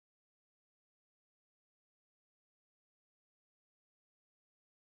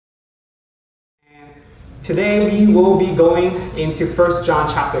Today we will be going into 1 John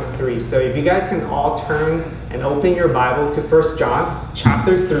chapter 3. So if you guys can all turn and open your Bible to 1 John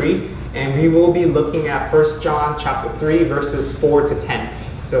chapter 3, and we will be looking at 1 John chapter 3 verses 4 to 10.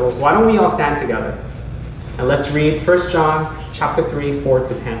 So why don't we all stand together and let's read 1 John chapter 3, 4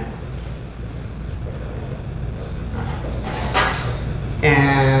 to 10.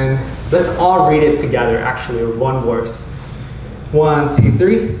 And let's all read it together, actually, with one verse. 1, 2,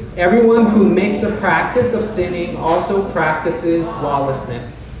 3. Everyone who makes a practice of sinning also practices lawlessness.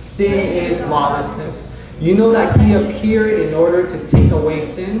 Sin is lawlessness. You know that he appeared in order to take away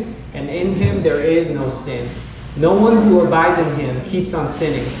sins, and in him there is no sin. No one who abides in him keeps on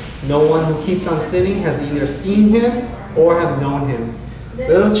sinning. No one who keeps on sinning has either seen him or have known him.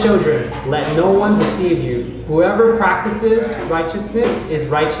 Little children, let no one deceive you. Whoever practices righteousness is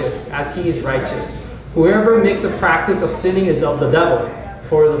righteous, as he is righteous. Whoever makes a practice of sinning is of the devil,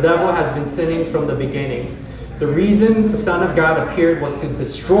 for the devil has been sinning from the beginning. The reason the Son of God appeared was to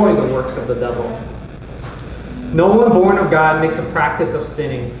destroy the works of the devil. No one born of God makes a practice of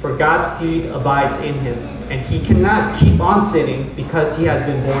sinning, for God's seed abides in him, and he cannot keep on sinning because he has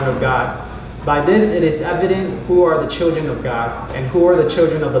been born of God. By this it is evident who are the children of God, and who are the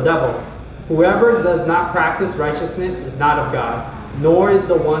children of the devil. Whoever does not practice righteousness is not of God, nor is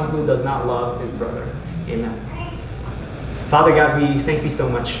the one who does not love his brother. Amen. Father God, we thank you so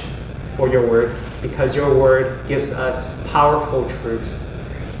much for your word, because your word gives us powerful truth.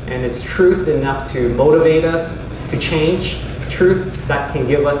 And it's truth enough to motivate us to change, truth that can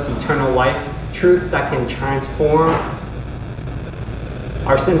give us eternal life, truth that can transform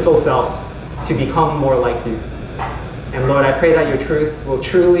our sinful selves to become more like you. And Lord, I pray that your truth will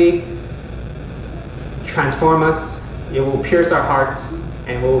truly transform us. It will pierce our hearts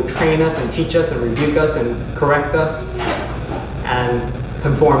and will train us and teach us and rebuke us and correct us and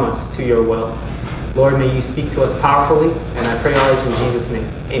conform us to your will. Lord, may you speak to us powerfully, and I pray all this in Jesus' name.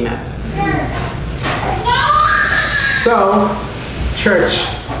 Amen. So, church,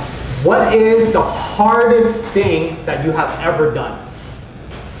 what is the hardest thing that you have ever done?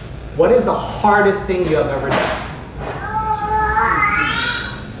 What is the hardest thing you have ever done?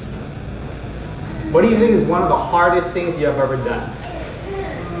 What do you think is one of the hardest things you have ever done?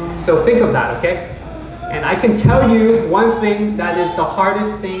 So think of that, okay? And I can tell you one thing that is the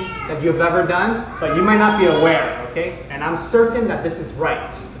hardest thing that you've ever done, but you might not be aware, okay? And I'm certain that this is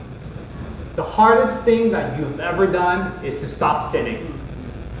right. The hardest thing that you've ever done is to stop sinning.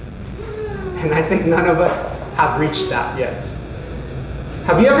 And I think none of us have reached that yet.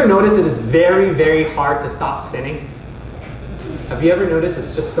 Have you ever noticed it is very, very hard to stop sinning? Have you ever noticed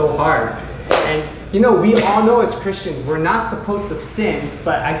it's just so hard? And you know, we all know as Christians, we're not supposed to sin,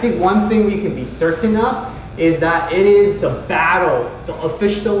 but I think one thing we can be certain of is that it is the battle,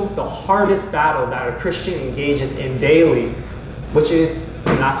 the hardest battle that a Christian engages in daily, which is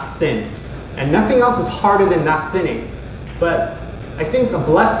to not sin. And nothing else is harder than not sinning. But I think the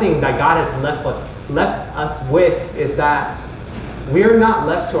blessing that God has left us with is that we're not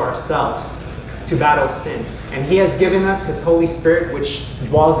left to ourselves to battle sin. And he has given us his Holy Spirit, which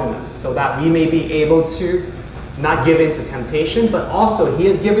dwells in us, so that we may be able to not give in to temptation, but also he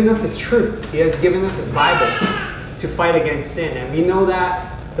has given us his truth. He has given us his Bible to fight against sin. And we know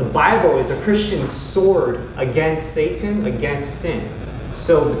that the Bible is a Christian sword against Satan, against sin.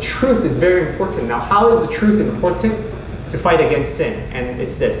 So the truth is very important. Now, how is the truth important to fight against sin? And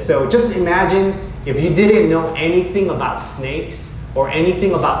it's this. So just imagine if you didn't know anything about snakes, or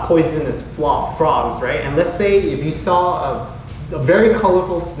anything about poisonous frogs, right? And let's say if you saw a very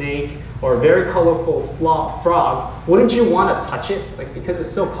colorful snake or a very colorful frog, wouldn't you want to touch it? Like, because it's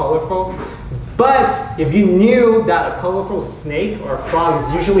so colorful? But if you knew that a colorful snake or a frog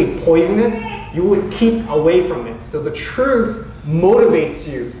is usually poisonous, you would keep away from it. So the truth motivates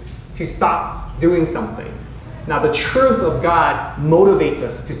you to stop doing something. Now, the truth of God motivates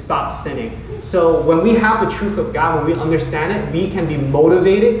us to stop sinning. So when we have the truth of God, when we understand it, we can be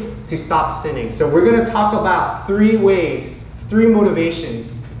motivated to stop sinning. So we're going to talk about three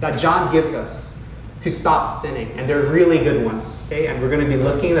motivations that John gives us to stop sinning. And they're really good ones. Okay? And we're going to be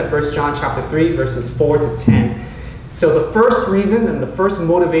looking at 1 John chapter 3, verses 4 to 10. So the first reason and the first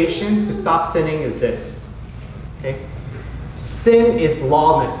motivation to stop sinning is this. Okay? Sin is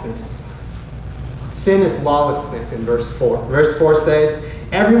lawlessness. Sin is lawlessness in verse 4. Verse 4 says,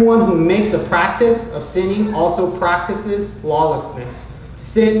 everyone who makes a practice of sinning also practices lawlessness.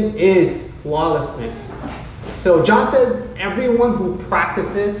 Sin is lawlessness. So John says everyone who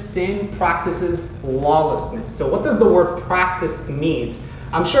practices sin practices lawlessness. So what does the word practice mean?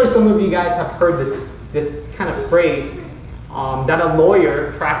 I'm sure some of you guys have heard this kind of phrase, that a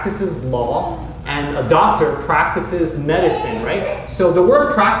lawyer practices law and and a doctor practices medicine, right? So the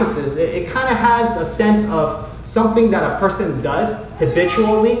word practices, it kind of has a sense of something that a person does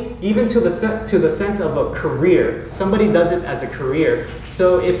habitually, even to the sense of a career. Somebody does it as a career.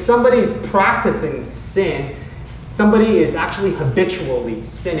 So if somebody's practicing sin, somebody is actually habitually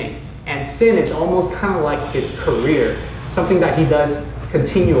sinning. And sin is almost kind of like his career, something that he does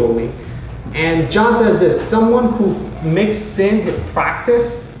continually. And John says this, someone who makes sin his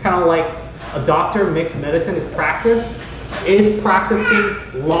practice, kind of like a doctor makes medicine his practice, is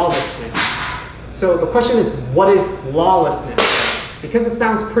practicing lawlessness. So the question is, what is lawlessness? Because it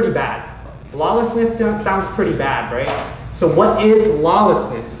sounds pretty bad. Lawlessness sounds pretty bad, right? So what is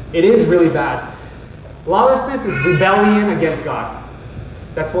lawlessness? It is really bad. Lawlessness is rebellion against God.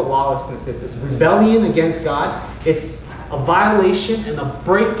 That's what lawlessness is. It's rebellion against God. It's a violation and a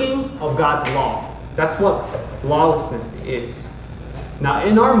breaking of God's law. That's what lawlessness is. Now,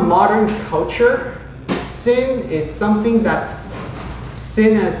 in our modern culture, sin is something that's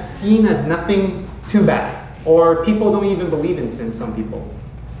seen as nothing too bad. Or people don't even believe in sin, some people.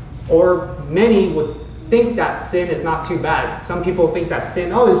 Or many would think that sin is not too bad. Some people think that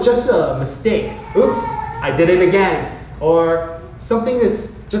sin, oh, it's just a mistake. Oops, I did it again. Or something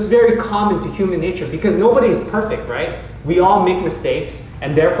is just very common to human nature because nobody is perfect, right? We all make mistakes,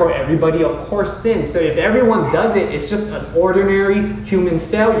 and therefore everybody, of course, sins. So if everyone does it, it's just an ordinary human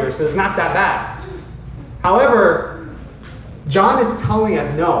failure, so it's not that bad. However, John is telling us,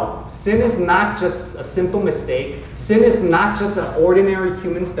 no, sin is not just a simple mistake. Sin is not just an ordinary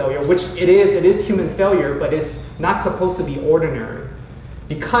human failure, which it is human failure, but it's not supposed to be ordinary.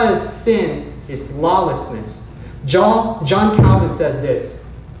 Because sin is lawlessness. John Calvin says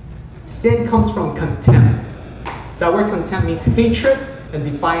this, sin comes from contempt. That word contempt means hatred and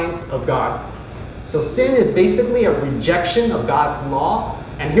defiance of God. So sin is basically a rejection of God's law.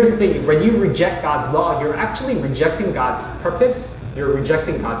 And here's the thing, when you reject God's law, you're actually rejecting God's purpose, you're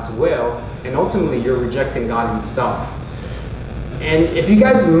rejecting God's will, and ultimately you're rejecting God himself. And if you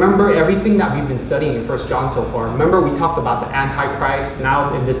guys remember everything that we've been studying in 1 John so far, remember we talked about the Antichrist,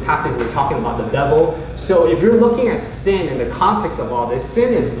 now in this passage we're talking about the devil. So if you're looking at sin in the context of all this,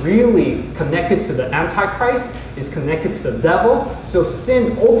 sin is really connected to the Antichrist, is connected to the devil. So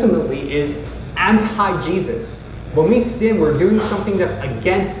sin ultimately is anti-Jesus. When we sin, we're doing something that's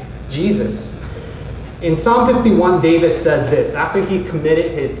against Jesus. In Psalm 51, David says this, after he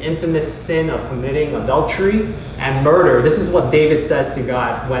committed his infamous sin of committing adultery and murder, this is what David says to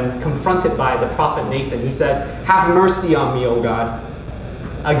God when confronted by the prophet Nathan. He says, "Have mercy on me, O God.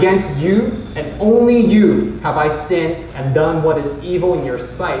 Against you and only you have I sinned and done what is evil in your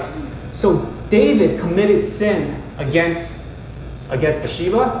sight." So David committed sin against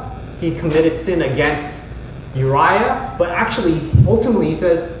Bathsheba. He committed sin against Uriah, but actually, ultimately, he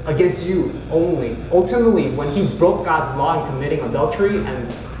says, against you only. Ultimately, when he broke God's law in committing adultery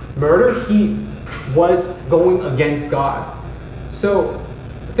and murder, he was going against God. So,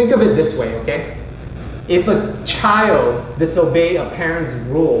 think of it this way, okay? If a child disobeyed a parent's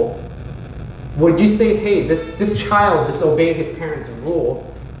rule, would you say, hey, this child disobeyed his parents' rule?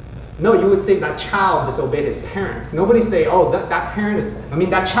 No, you would say that child disobeyed his parents. Nobody say, oh, that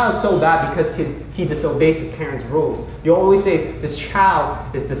child is so bad because he disobeys his parents' rules. You always say, this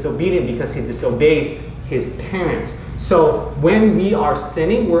child is disobedient because he disobeys his parents. So when we are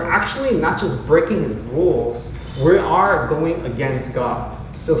sinning, we're actually not just breaking his rules, we are going against God.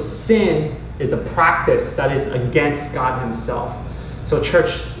 So sin is a practice that is against God himself. So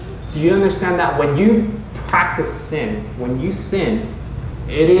church, do you understand that when you practice sin, when you sin,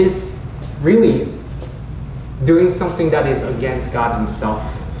 it is really doing something that is against God himself.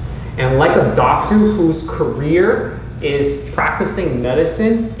 And like a doctor whose career is practicing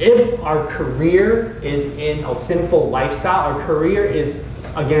medicine, if our career is in a sinful lifestyle, our career is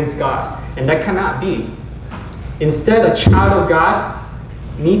against God. And that cannot be. Instead, a child of God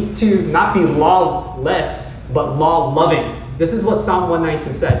needs to not be lawless, but law-loving. This is what Psalm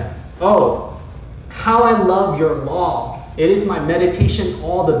 119 says. Oh, how I love your law. It is my meditation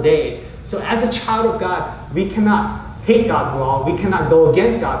all the day. So as a child of God, we cannot hate God's law. We cannot go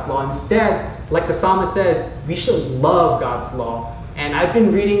against God's law. Instead, like the psalmist says, we should love God's law. And I've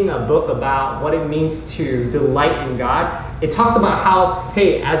been reading a book about what it means to delight in God. It talks about how,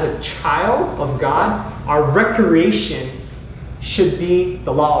 hey, as a child of God, our recreation should be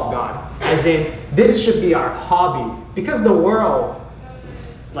the law of God. As in, this should be our hobby. Because the world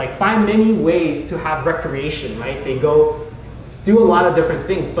find many ways to have recreation, right? They go do a lot of different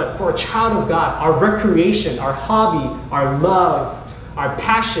things. But for a child of God, our recreation, our hobby, our love, our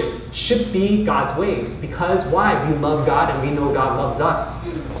passion should be God's ways. Because why? We love God and we know God loves us.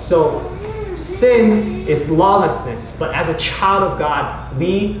 So Sin is lawlessness, but as a child of God,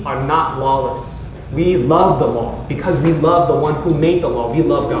 we are not lawless. We love the law because we love the one who made the law. We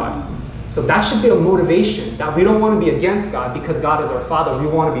love God. So that should be a motivation, that we don't want to be against God because God is our Father. We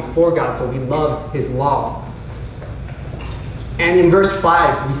want to be for God, so we love His law. And in verse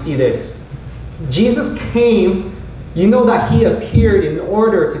 5, we see this. Jesus came, you know that He appeared in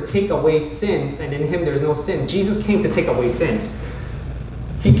order to take away sins, and in Him there's no sin. Jesus came to take away sins.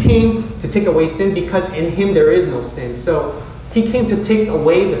 He came to take away sin because in Him there is no sin. So He came to take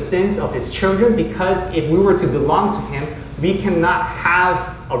away the sins of His children, because if we were to belong to Him, we cannot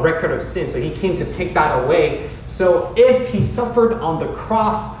have a record of sin. So He came to take that away. So if He suffered on the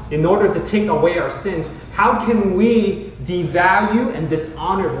cross in order to take away our sins, how can we devalue and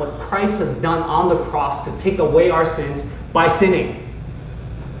dishonor what Christ has done on the cross to take away our sins by sinning?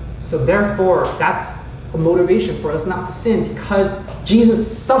 So therefore, that's a motivation for us not to sin, because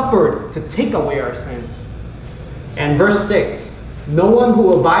Jesus suffered to take away our sins. And verse 6, no one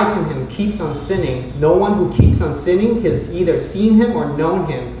who abides in Him keeps on sinning. No one who keeps on sinning has either seen Him or known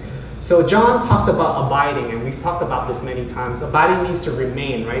Him. So John talks about abiding, and we've talked about this many times. Abiding means to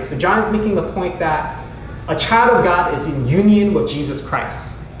remain, right? So John is making the point that a child of God is in union with Jesus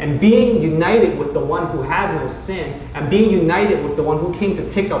Christ. And being united with the one who has no sin, and being united with the one who came to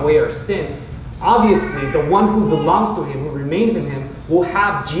take away our sin, obviously the one who belongs to Him, who remains in Him, will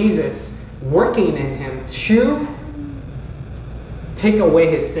have Jesus working in him to take away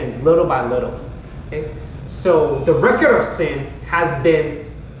his sins little by little. Okay? So the record of sin has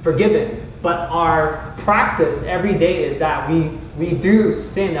been forgiven, but our practice every day is that we do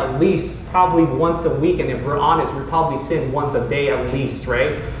sin at least probably once a week, and if we're honest, we probably sin once a day at least,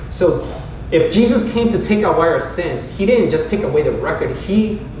 right? So if Jesus came to take away our sins, he didn't just take away the record.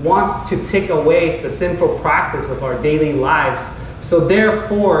 He wants to take away the sinful practice of our daily lives. So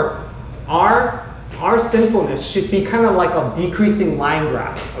therefore, our sinfulness should be kind of like a decreasing line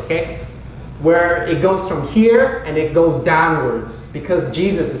graph, okay? Where it goes from here and it goes downwards, because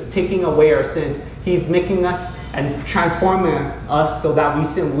Jesus is taking away our sins. He's making us and transforming us so that we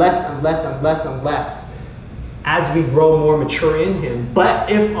sin less and less and less and less as we grow more mature in him.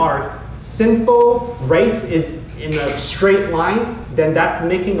 But if our sinful rate is in a straight line, then that's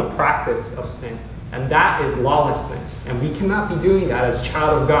making a practice of sin. And that is lawlessness. And we cannot be doing that as a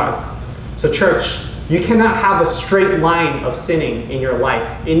child of God. So church, you cannot have a straight line of sinning in your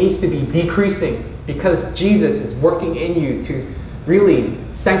life. It needs to be decreasing, because Jesus is working in you to really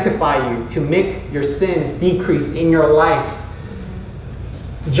sanctify you, to make your sins decrease in your life.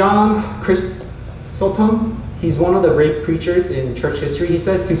 John Chrysostom, he's one of the great preachers in church history. He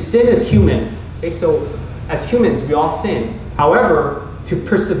says, to sin is human. Okay, so as humans, we all sin. However, to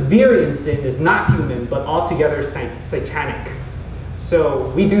persevere in sin is not human, but altogether satanic. So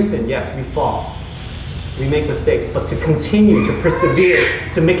we do sin, yes, we fall. We make mistakes, but to continue, to persevere,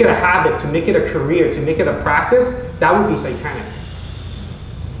 to make it a habit, to make it a career, to make it a practice, that would be satanic.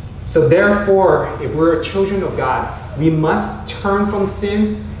 So therefore, if we're children of God, we must turn from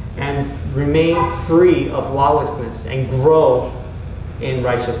sin and remain free of lawlessness and grow in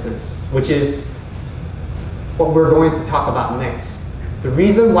righteousness, which is what we're going to talk about next. The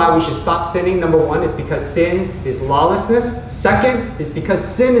reason why we should stop sinning, number one, is because sin is lawlessness. Second is because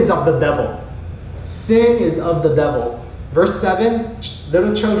sin is of the devil. Sin is of the devil. Verse 7,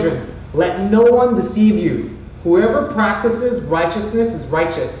 little children, let no one deceive you. Whoever practices righteousness is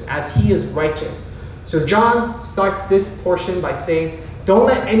righteous, as he is righteous. So John starts this portion by saying, don't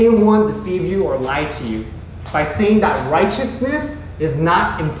let anyone deceive you or lie to you, by saying that righteousness is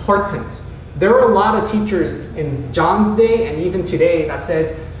not important. There are a lot of teachers in John's day and even today that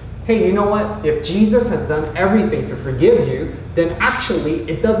says, hey, you know what? If Jesus has done everything to forgive you, then actually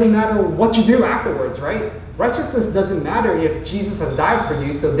it doesn't matter what you do afterwards, right? Righteousness doesn't matter if Jesus has died for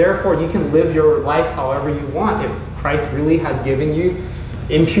you, so therefore you can live your life however you want if Christ really has given you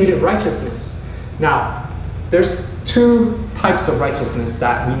imputed righteousness. Now, there's two types of righteousness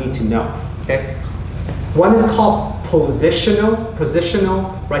that we need to know, okay? One is called positional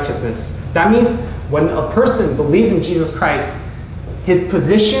righteousness. That means when a person believes in Jesus Christ, his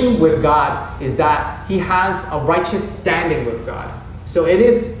position with God is that he has a righteous standing with God. So it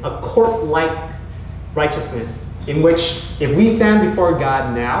is a court-like righteousness in which if we stand before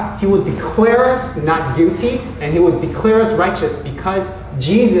God now, he will declare us not guilty and he will declare us righteous, because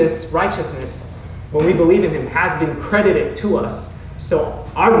Jesus' righteousness, when we believe in him, has been credited to us. So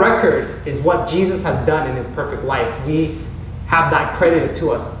our record is what Jesus has done in his perfect life. We have that credited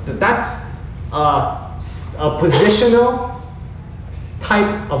to us. But that's a positional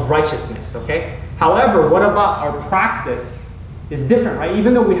type of righteousness, okay? However, what about our practice is different, right?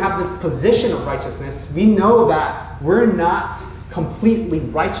 Even though we have this position of righteousness, we know that we're not completely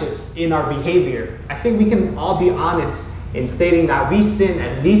righteous in our behavior. I think we can all be honest in stating that we sin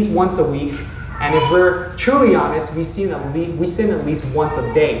at least once a week, and if we're truly honest, we sin at least once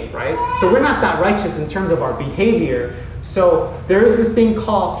a day, right? So we're not that righteous in terms of our behavior. So there is this thing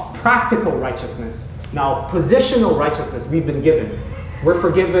called practical righteousness. Now, positional righteousness we've been given. We're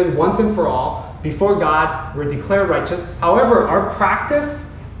forgiven once and for all. Before God, we're declared righteous. However, our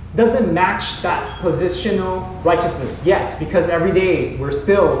practice doesn't match that positional righteousness yet, because every day we're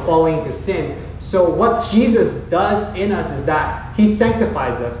still falling into sin. So what Jesus does in us is that he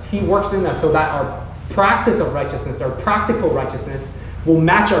sanctifies us. He works in us so that our practice of righteousness, our practical righteousness, will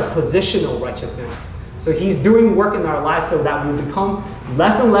match our positional righteousness. So he's doing work in our lives so that we become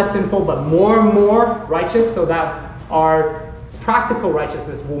less and less sinful, but more and more righteous, so that our practical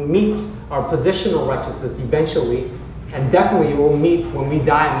righteousness will meet our positional righteousness eventually, and definitely it will meet when we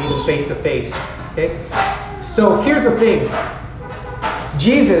die and meet him face to face. Okay? So here's the thing.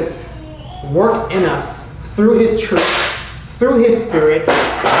 Jesus works in us through his truth, through his Spirit,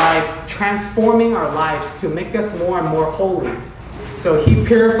 by transforming our lives to make us more and more holy. So he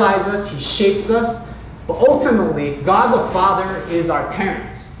purifies us, he shapes us, but ultimately, God the Father is our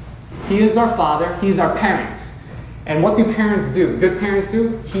parent. He is our Father, he's our parent. And what do parents do? Good parents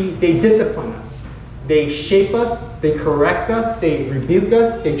do? They discipline us. They shape us, they correct us, they rebuke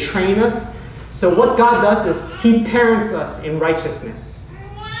us, they train us. So what God does is he parents us in righteousness.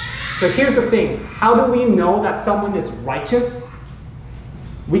 So here's the thing. How do we know that someone is righteous?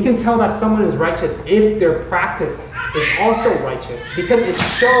 We can tell that someone is righteous if their practice is also righteous, because it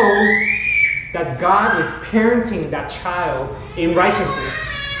shows that God is parenting that child in righteousness.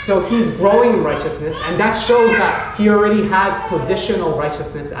 So he's growing in righteousness, and that shows that he already has positional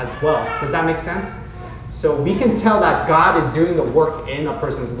righteousness as well. Does that make sense? So we can tell that God is doing the work in a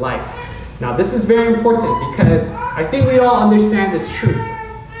person's life. Now this is very important, because I think we all understand this truth.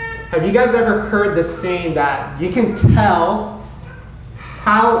 Have you guys ever heard this saying that you can tell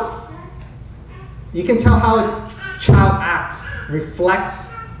how a child acts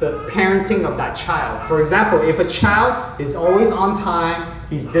reflects the parenting of that child? For example, if a child is always on time,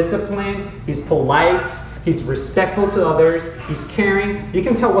 he's disciplined, he's polite, he's respectful to others, he's caring, you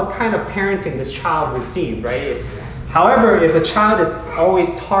can tell what kind of parenting this child received, right? However, if a child is always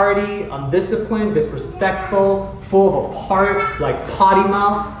tardy, undisciplined, disrespectful, full of a part, like potty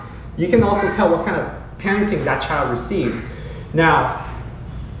mouth, you can also tell what kind of parenting that child received. Now,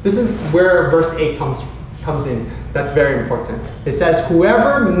 this is where verse 8 comes in. That's very important. It says,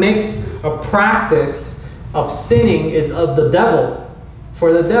 whoever makes a practice of sinning is of the devil,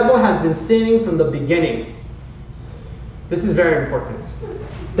 for the devil has been sinning from the beginning. This is very important.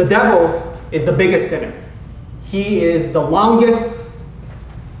 The devil is the biggest sinner. He is the longest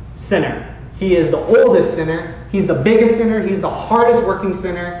sinner. He is the oldest sinner. He's the biggest sinner. He's the hardest working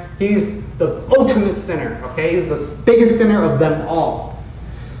sinner. He's the ultimate sinner. Okay? He's the biggest sinner of them all.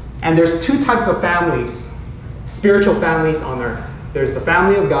 And there's two types of families, spiritual families on earth. There's the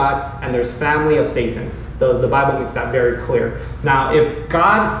family of God and there's family of Satan. The Bible makes that very clear. Now, if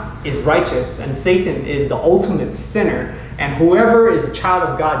God is righteous and Satan is the ultimate sinner, and whoever is a child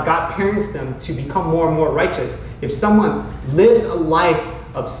of God, God parents them to become more and more righteous. If someone lives a life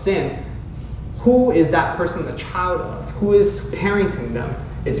of sin, who is that person a child of? Who is parenting them?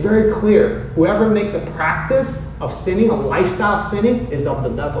 It's very clear. Whoever makes a practice of sinning, a lifestyle of sinning, is of the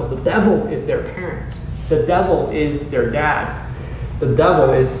devil. The devil is their parent. The devil is their dad. The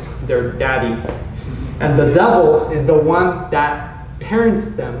devil is their daddy. And the devil is the one that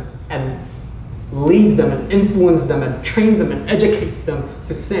parents them and leads them and influences them and trains them and educates them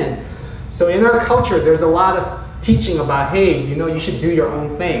to sin. So in our culture, there's a lot of teaching about, hey, you should do your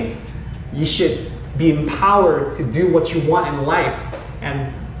own thing. You should be empowered to do what you want in life.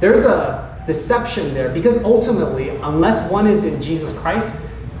 And there's a deception there, because ultimately, unless one is in Jesus Christ,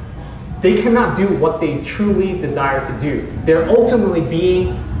 they cannot do what they truly desire to do. They're ultimately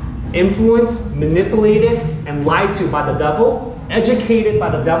being influenced, manipulated, and lied to by the devil, educated by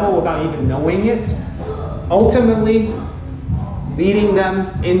the devil without even knowing it, ultimately leading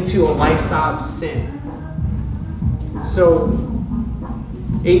them into a lifestyle of sin. So,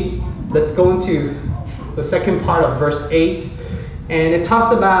 let's go into the second part of verse 8, and it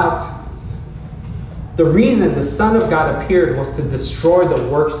talks about the reason the Son of God appeared was to destroy the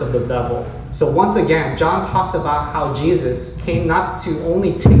works of the devil. So once again, John talks about how Jesus came not to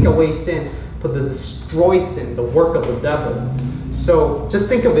only take away sin, but to destroy sin, the work of the devil. So just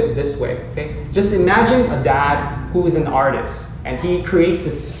think of it this way, okay? Just imagine a dad who's an artist, and he creates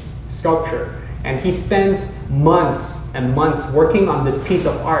this sculpture. And he spends months and months working on this piece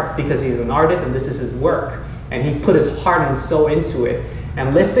of art because he's an artist and this is his work. And he put his heart and soul into it.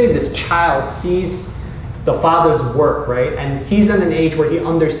 And let's say this child sees the father's work, right? And he's at an age where he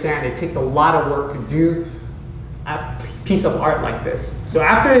understands it takes a lot of work to do a piece of art like this. So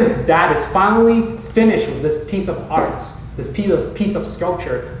after his dad is finally finished with this piece of art, this piece of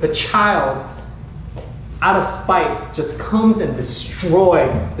sculpture, the child, out of spite, just comes and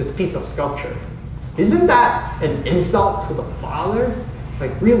destroys this piece of sculpture. Isn't that an insult to the father?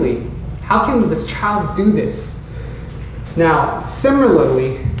 Like, really, how can this child do this? Now,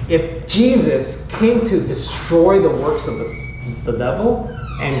 similarly, if Jesus came to destroy the works of the devil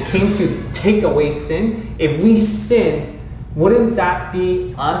and came to take away sin, if we sin, wouldn't that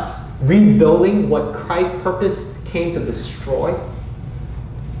be us rebuilding what Christ's purpose came to destroy?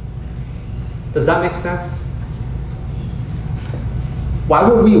 Does that make sense?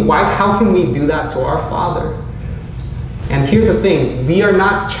 How can we do that to our Father? And here's the thing, we are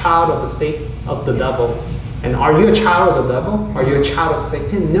not child of the devil. And are you a child of the devil? Are you a child of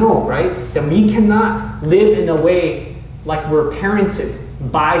Satan? No, right? Then we cannot live in a way like we're parented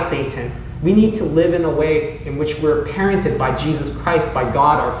by Satan. We need to live in a way in which we're parented by Jesus Christ, by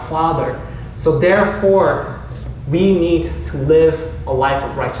God our Father. So therefore, we need to live a life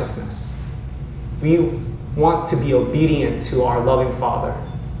of righteousness. We want to be obedient to our loving Father.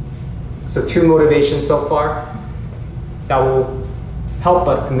 So 2 motivations so far that will help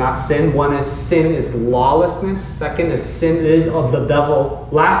us to not sin. One is sin is lawlessness. Second is sin is of the devil.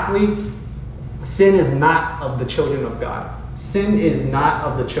 Lastly, sin is not of the children of God. Sin is not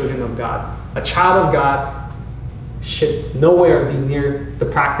of the children of God. A child of God should nowhere be near the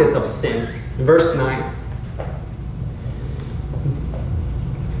practice of sin. Verse 9.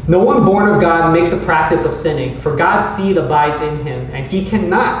 No one born of God makes a practice of sinning, for God's seed abides in him, and he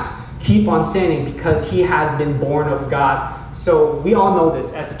cannot keep on sinning because he has been born of God. So we all know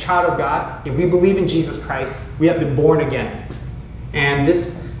this. As a child of God, if we believe in Jesus Christ, we have been born again. And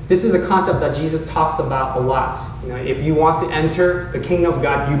this is a concept that Jesus talks about a lot. You know, if you want to enter the kingdom of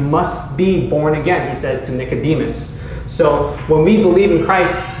God, you must be born again, he says to Nicodemus. So when we believe in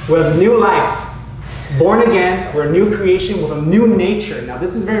Christ, we have new life. Born again, we're a new creation with a new nature. Now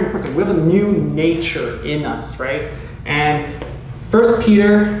this is very important. We have a new nature in us, right? And 1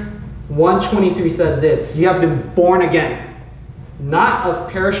 Peter 1:23 says this, you have been born again, not of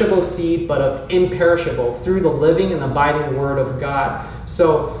perishable seed, but of imperishable, through the living and abiding word of God.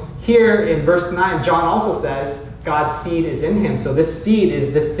 So here in verse 9, John also says God's seed is in him. So this seed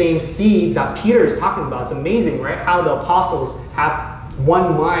is the same seed that Peter is talking about. It's amazing, right? How the apostles have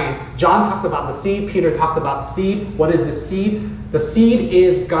one mind. John talks about the seed. Peter talks about seed. What is the seed? The seed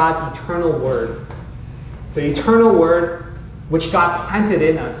is God's eternal word. The eternal word which God planted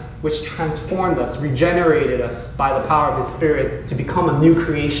in us, which transformed us, regenerated us by the power of his Spirit to become a new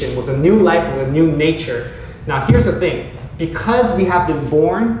creation with a new life, with a new nature. Now here's the thing. Because we have been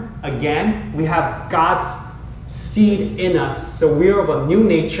born again, we have God's seed in us. So we are of a new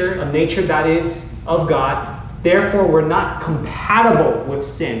nature, a nature that is of God. Therefore, we're not compatible with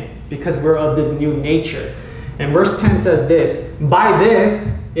sin because we're of this new nature. And verse 10 says this, by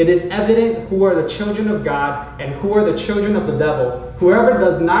this, it is evident who are the children of God and who are the children of the devil. Whoever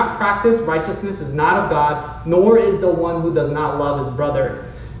does not practice righteousness is not of God, nor is the one who does not love his brother.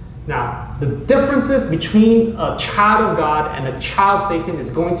 Now, the differences between a child of God and a child of Satan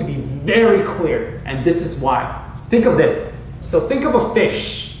is going to be very clear. And this is why. Think of this. So think of a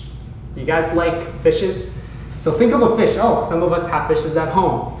fish. You guys like fishes? So think of a fish. Oh, some of us have fishes at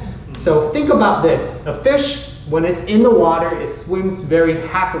home. So think about this. A fish, when it's in the water, it swims very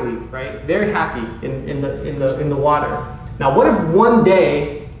happily, right? Very happy in the water. Now, what if one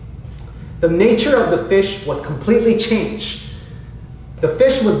day the nature of the fish was completely changed? The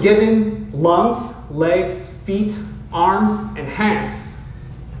fish was given lungs, legs, feet, arms, and hands.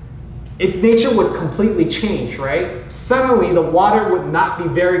 Its nature would completely change, right? Suddenly, the water would not be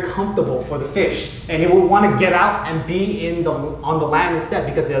very comfortable for the fish, and it would want to get out and be on the land instead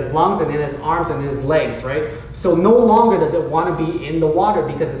because it has lungs and it has arms and it has legs, right? So no longer does it want to be in the water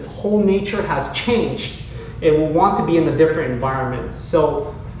because its whole nature has changed. It will want to be in a different environment.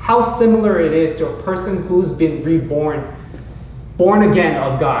 So how similar it is to a person who's been reborn, born again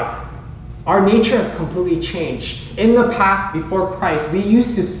of God. Our nature has completely changed. In the past, before Christ, we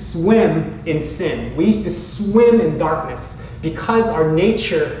used to swim in sin. We used to swim in darkness because our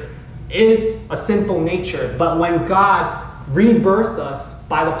nature is a sinful nature. But when God rebirthed us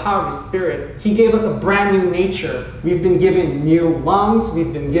by the power of his Spirit, he gave us a brand new nature. We've been given new lungs.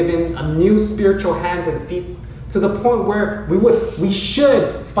 We've been given a new spiritual hands and feet to the point where we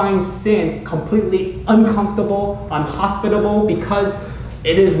should find sin completely uncomfortable, unhospitable, because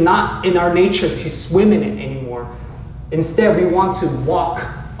it is not in our nature to swim in it anymore. Instead, we want to walk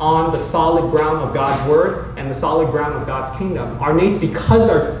on the solid ground of God's word and the solid ground of God's kingdom. Because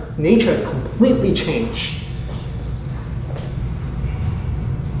our nature has completely changed.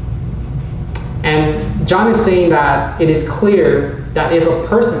 And John is saying that it is clear that if a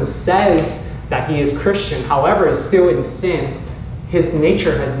person says that he is Christian, however, is still in sin, his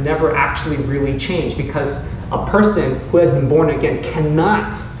nature has never actually really changed, because a person who has been born again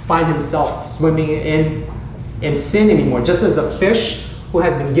cannot find himself swimming in sin anymore. Just as a fish who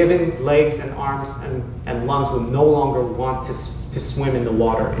has been given legs and arms and lungs will no longer want to swim in the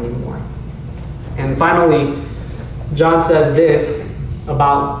water anymore. And finally, John says this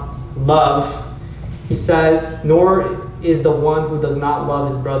about love. He says, "Nor is the one who does not love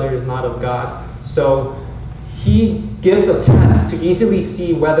his brother is not of God." So he gives a test to easily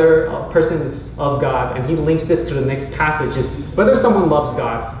see whether a person is of God, and he links this to the next passage, is whether someone loves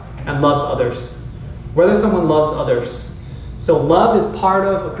God and loves others. Whether someone loves others. So love is part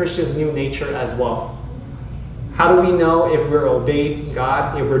of a Christian's new nature as well. How do we know if we're obeying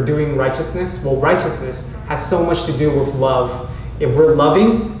God, if we're doing righteousness? Well, righteousness has so much to do with love. If we're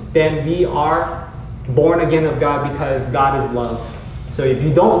loving, then we are born again of God, because God is love. So if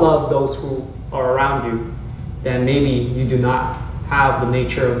you don't love those who are around you, then maybe you do not have the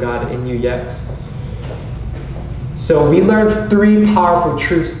nature of God in you yet. So we learned 3 powerful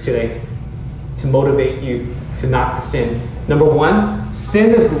truths today to motivate you to not to sin. Number 1,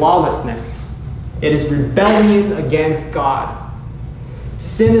 sin is lawlessness. It is rebellion against God.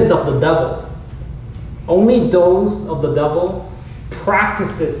 Sin is of the devil. Only those of the devil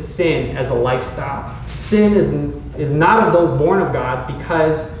practices sin as a lifestyle. Sin is not of those born of God,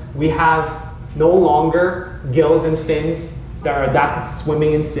 because we have no longer gills and fins that are adapted to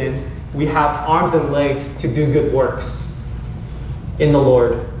swimming in sin. We have arms and legs to do good works in the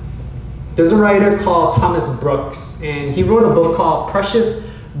Lord. There's a writer called Thomas Brooks, and he wrote a book called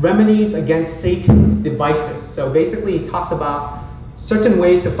Precious Remedies Against Satan's Devices. So basically he talks about certain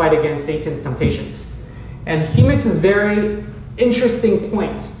ways to fight against Satan's temptations. And he makes this very interesting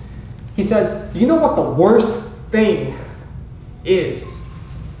point. He says, do you know what the worst thing is?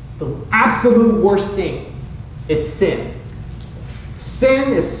 The absolute worst thing. It's sin.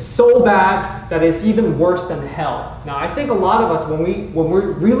 Sin is so bad that it's even worse than hell. Now, I think a lot of us, when we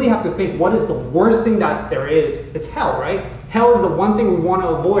really have to think what is the worst thing that there is, it's hell, right? Hell is the one thing we want to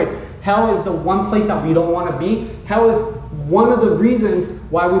avoid. Hell is the one place that we don't want to be. Hell is one of the reasons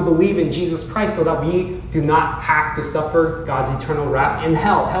why we believe in Jesus Christ, so that we do not have to suffer God's eternal wrath in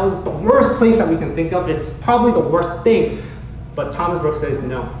hell. Hell is the worst place that we can think of. It's probably the worst thing. But Thomas Brooks says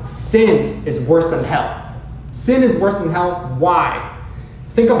no. Sin is worse than hell. Sin is worse than hell. Why?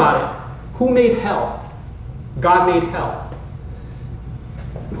 Think about it. Who made hell? God made hell.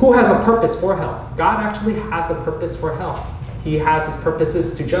 Who has a purpose for hell? God actually has a purpose for hell. He has his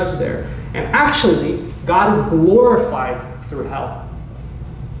purposes to judge there. And actually, God is glorified through hell.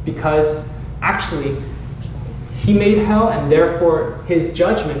 Because actually, he made hell, and therefore his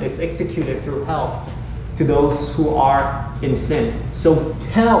judgment is executed through hell to those who are in sin. So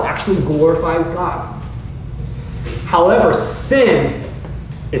hell actually glorifies God. However, sin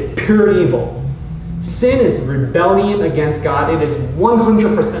is pure evil. Sin is rebellion against God. It is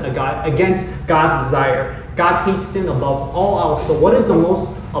 100% against God's desire. God hates sin above all else. So what is the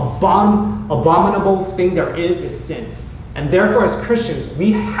most abominable thing there is sin. And therefore, as Christians,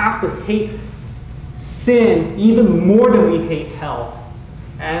 we have to hate sin even more than we hate hell.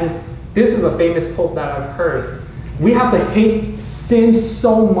 And this is a famous quote that I've heard. We have to hate sin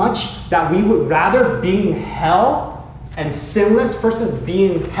so much that we would rather be in hell and sinless versus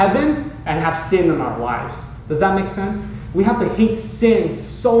be in heaven and have sin in our lives. Does that make sense? We have to hate sin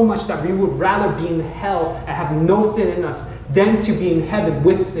so much that we would rather be in hell and have no sin in us than to be in heaven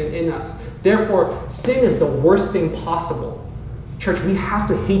with sin in us. Therefore, sin is the worst thing possible. Church, we have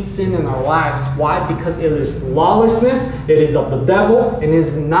to hate sin in our lives. Why? Because it is lawlessness, it is of the devil, and it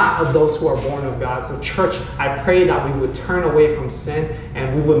is not of those who are born of God. So church, I pray that we would turn away from sin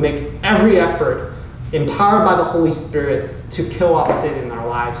and we would make every effort, empowered by the Holy Spirit, to kill off sin in our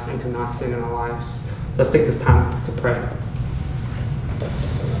lives and to not sin in our lives. Let's take this time to pray.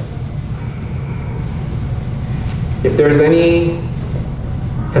 If there's any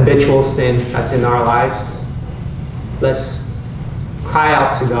habitual sin that's in our lives, let's cry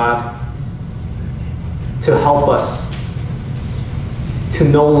out to God to help us to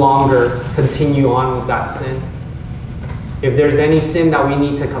no longer continue on with that sin. If there's any sin that we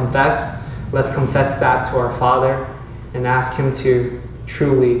need to confess, let's confess that to our Father and ask Him to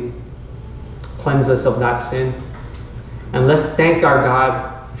truly cleanse us of that sin. And let's thank our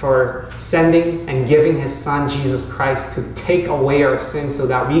God for sending and giving his Son, Jesus Christ, to take away our sins so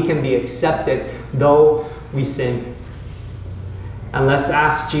that we can be accepted though we sin. And let's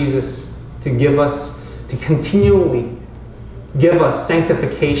ask Jesus to continually give us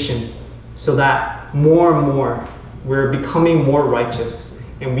sanctification so that more and more we're becoming more righteous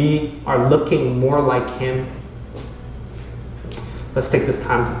and we are looking more like him. Let's take this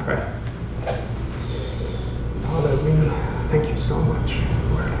time to pray. Father, we thank you so much,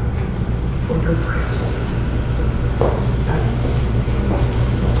 Lord, for your grace. That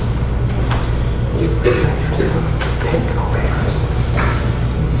you sent your Son to take away our sins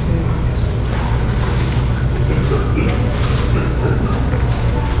and sin is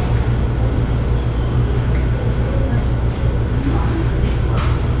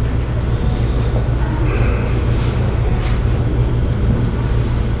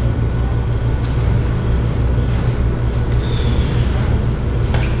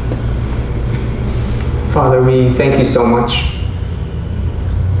Father, we thank you so much.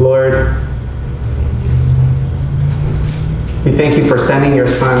 Lord, we thank you for sending your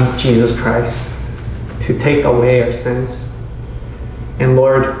Son, Jesus Christ, to take away our sins. And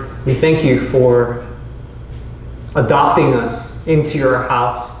Lord, we thank you for adopting us into your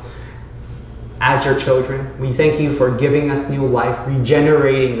house as your children. We thank you for giving us new life,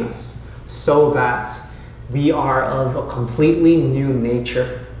 regenerating us so that we are of a completely new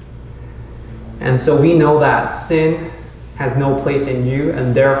nature. And so we know that sin has no place in you,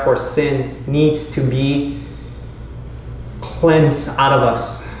 and therefore sin needs to be cleansed out of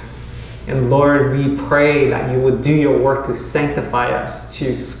us. And Lord, we pray that you would do your work to sanctify us,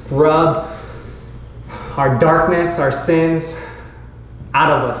 to scrub our darkness, our sins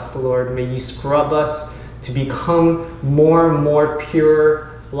out of us, Lord. May you scrub us to become more and more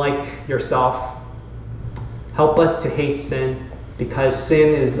pure like yourself. Help us to hate sin, because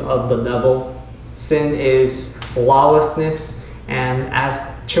sin is of the devil. Sin is lawlessness, and as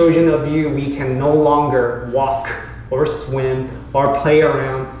children of you, we can no longer walk or swim or play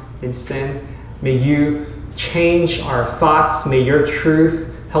around in sin. May you change our thoughts. May your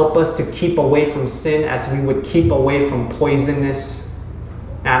truth help us to keep away from sin as we would keep away from poisonous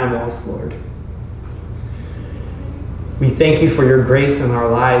animals, Lord. We thank you for your grace in our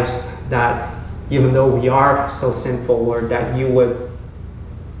lives, that even though we are so sinful, Lord, that you would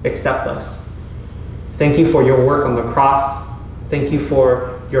accept us. Thank you for your work on the cross. Thank you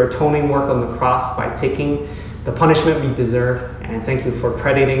for your atoning work on the cross by taking the punishment we deserve. And thank you for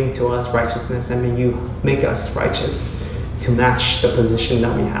crediting to us righteousness. And may you make us righteous to match the position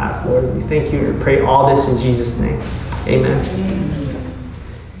that we have, Lord. We thank you and pray all this in Jesus' name. Amen.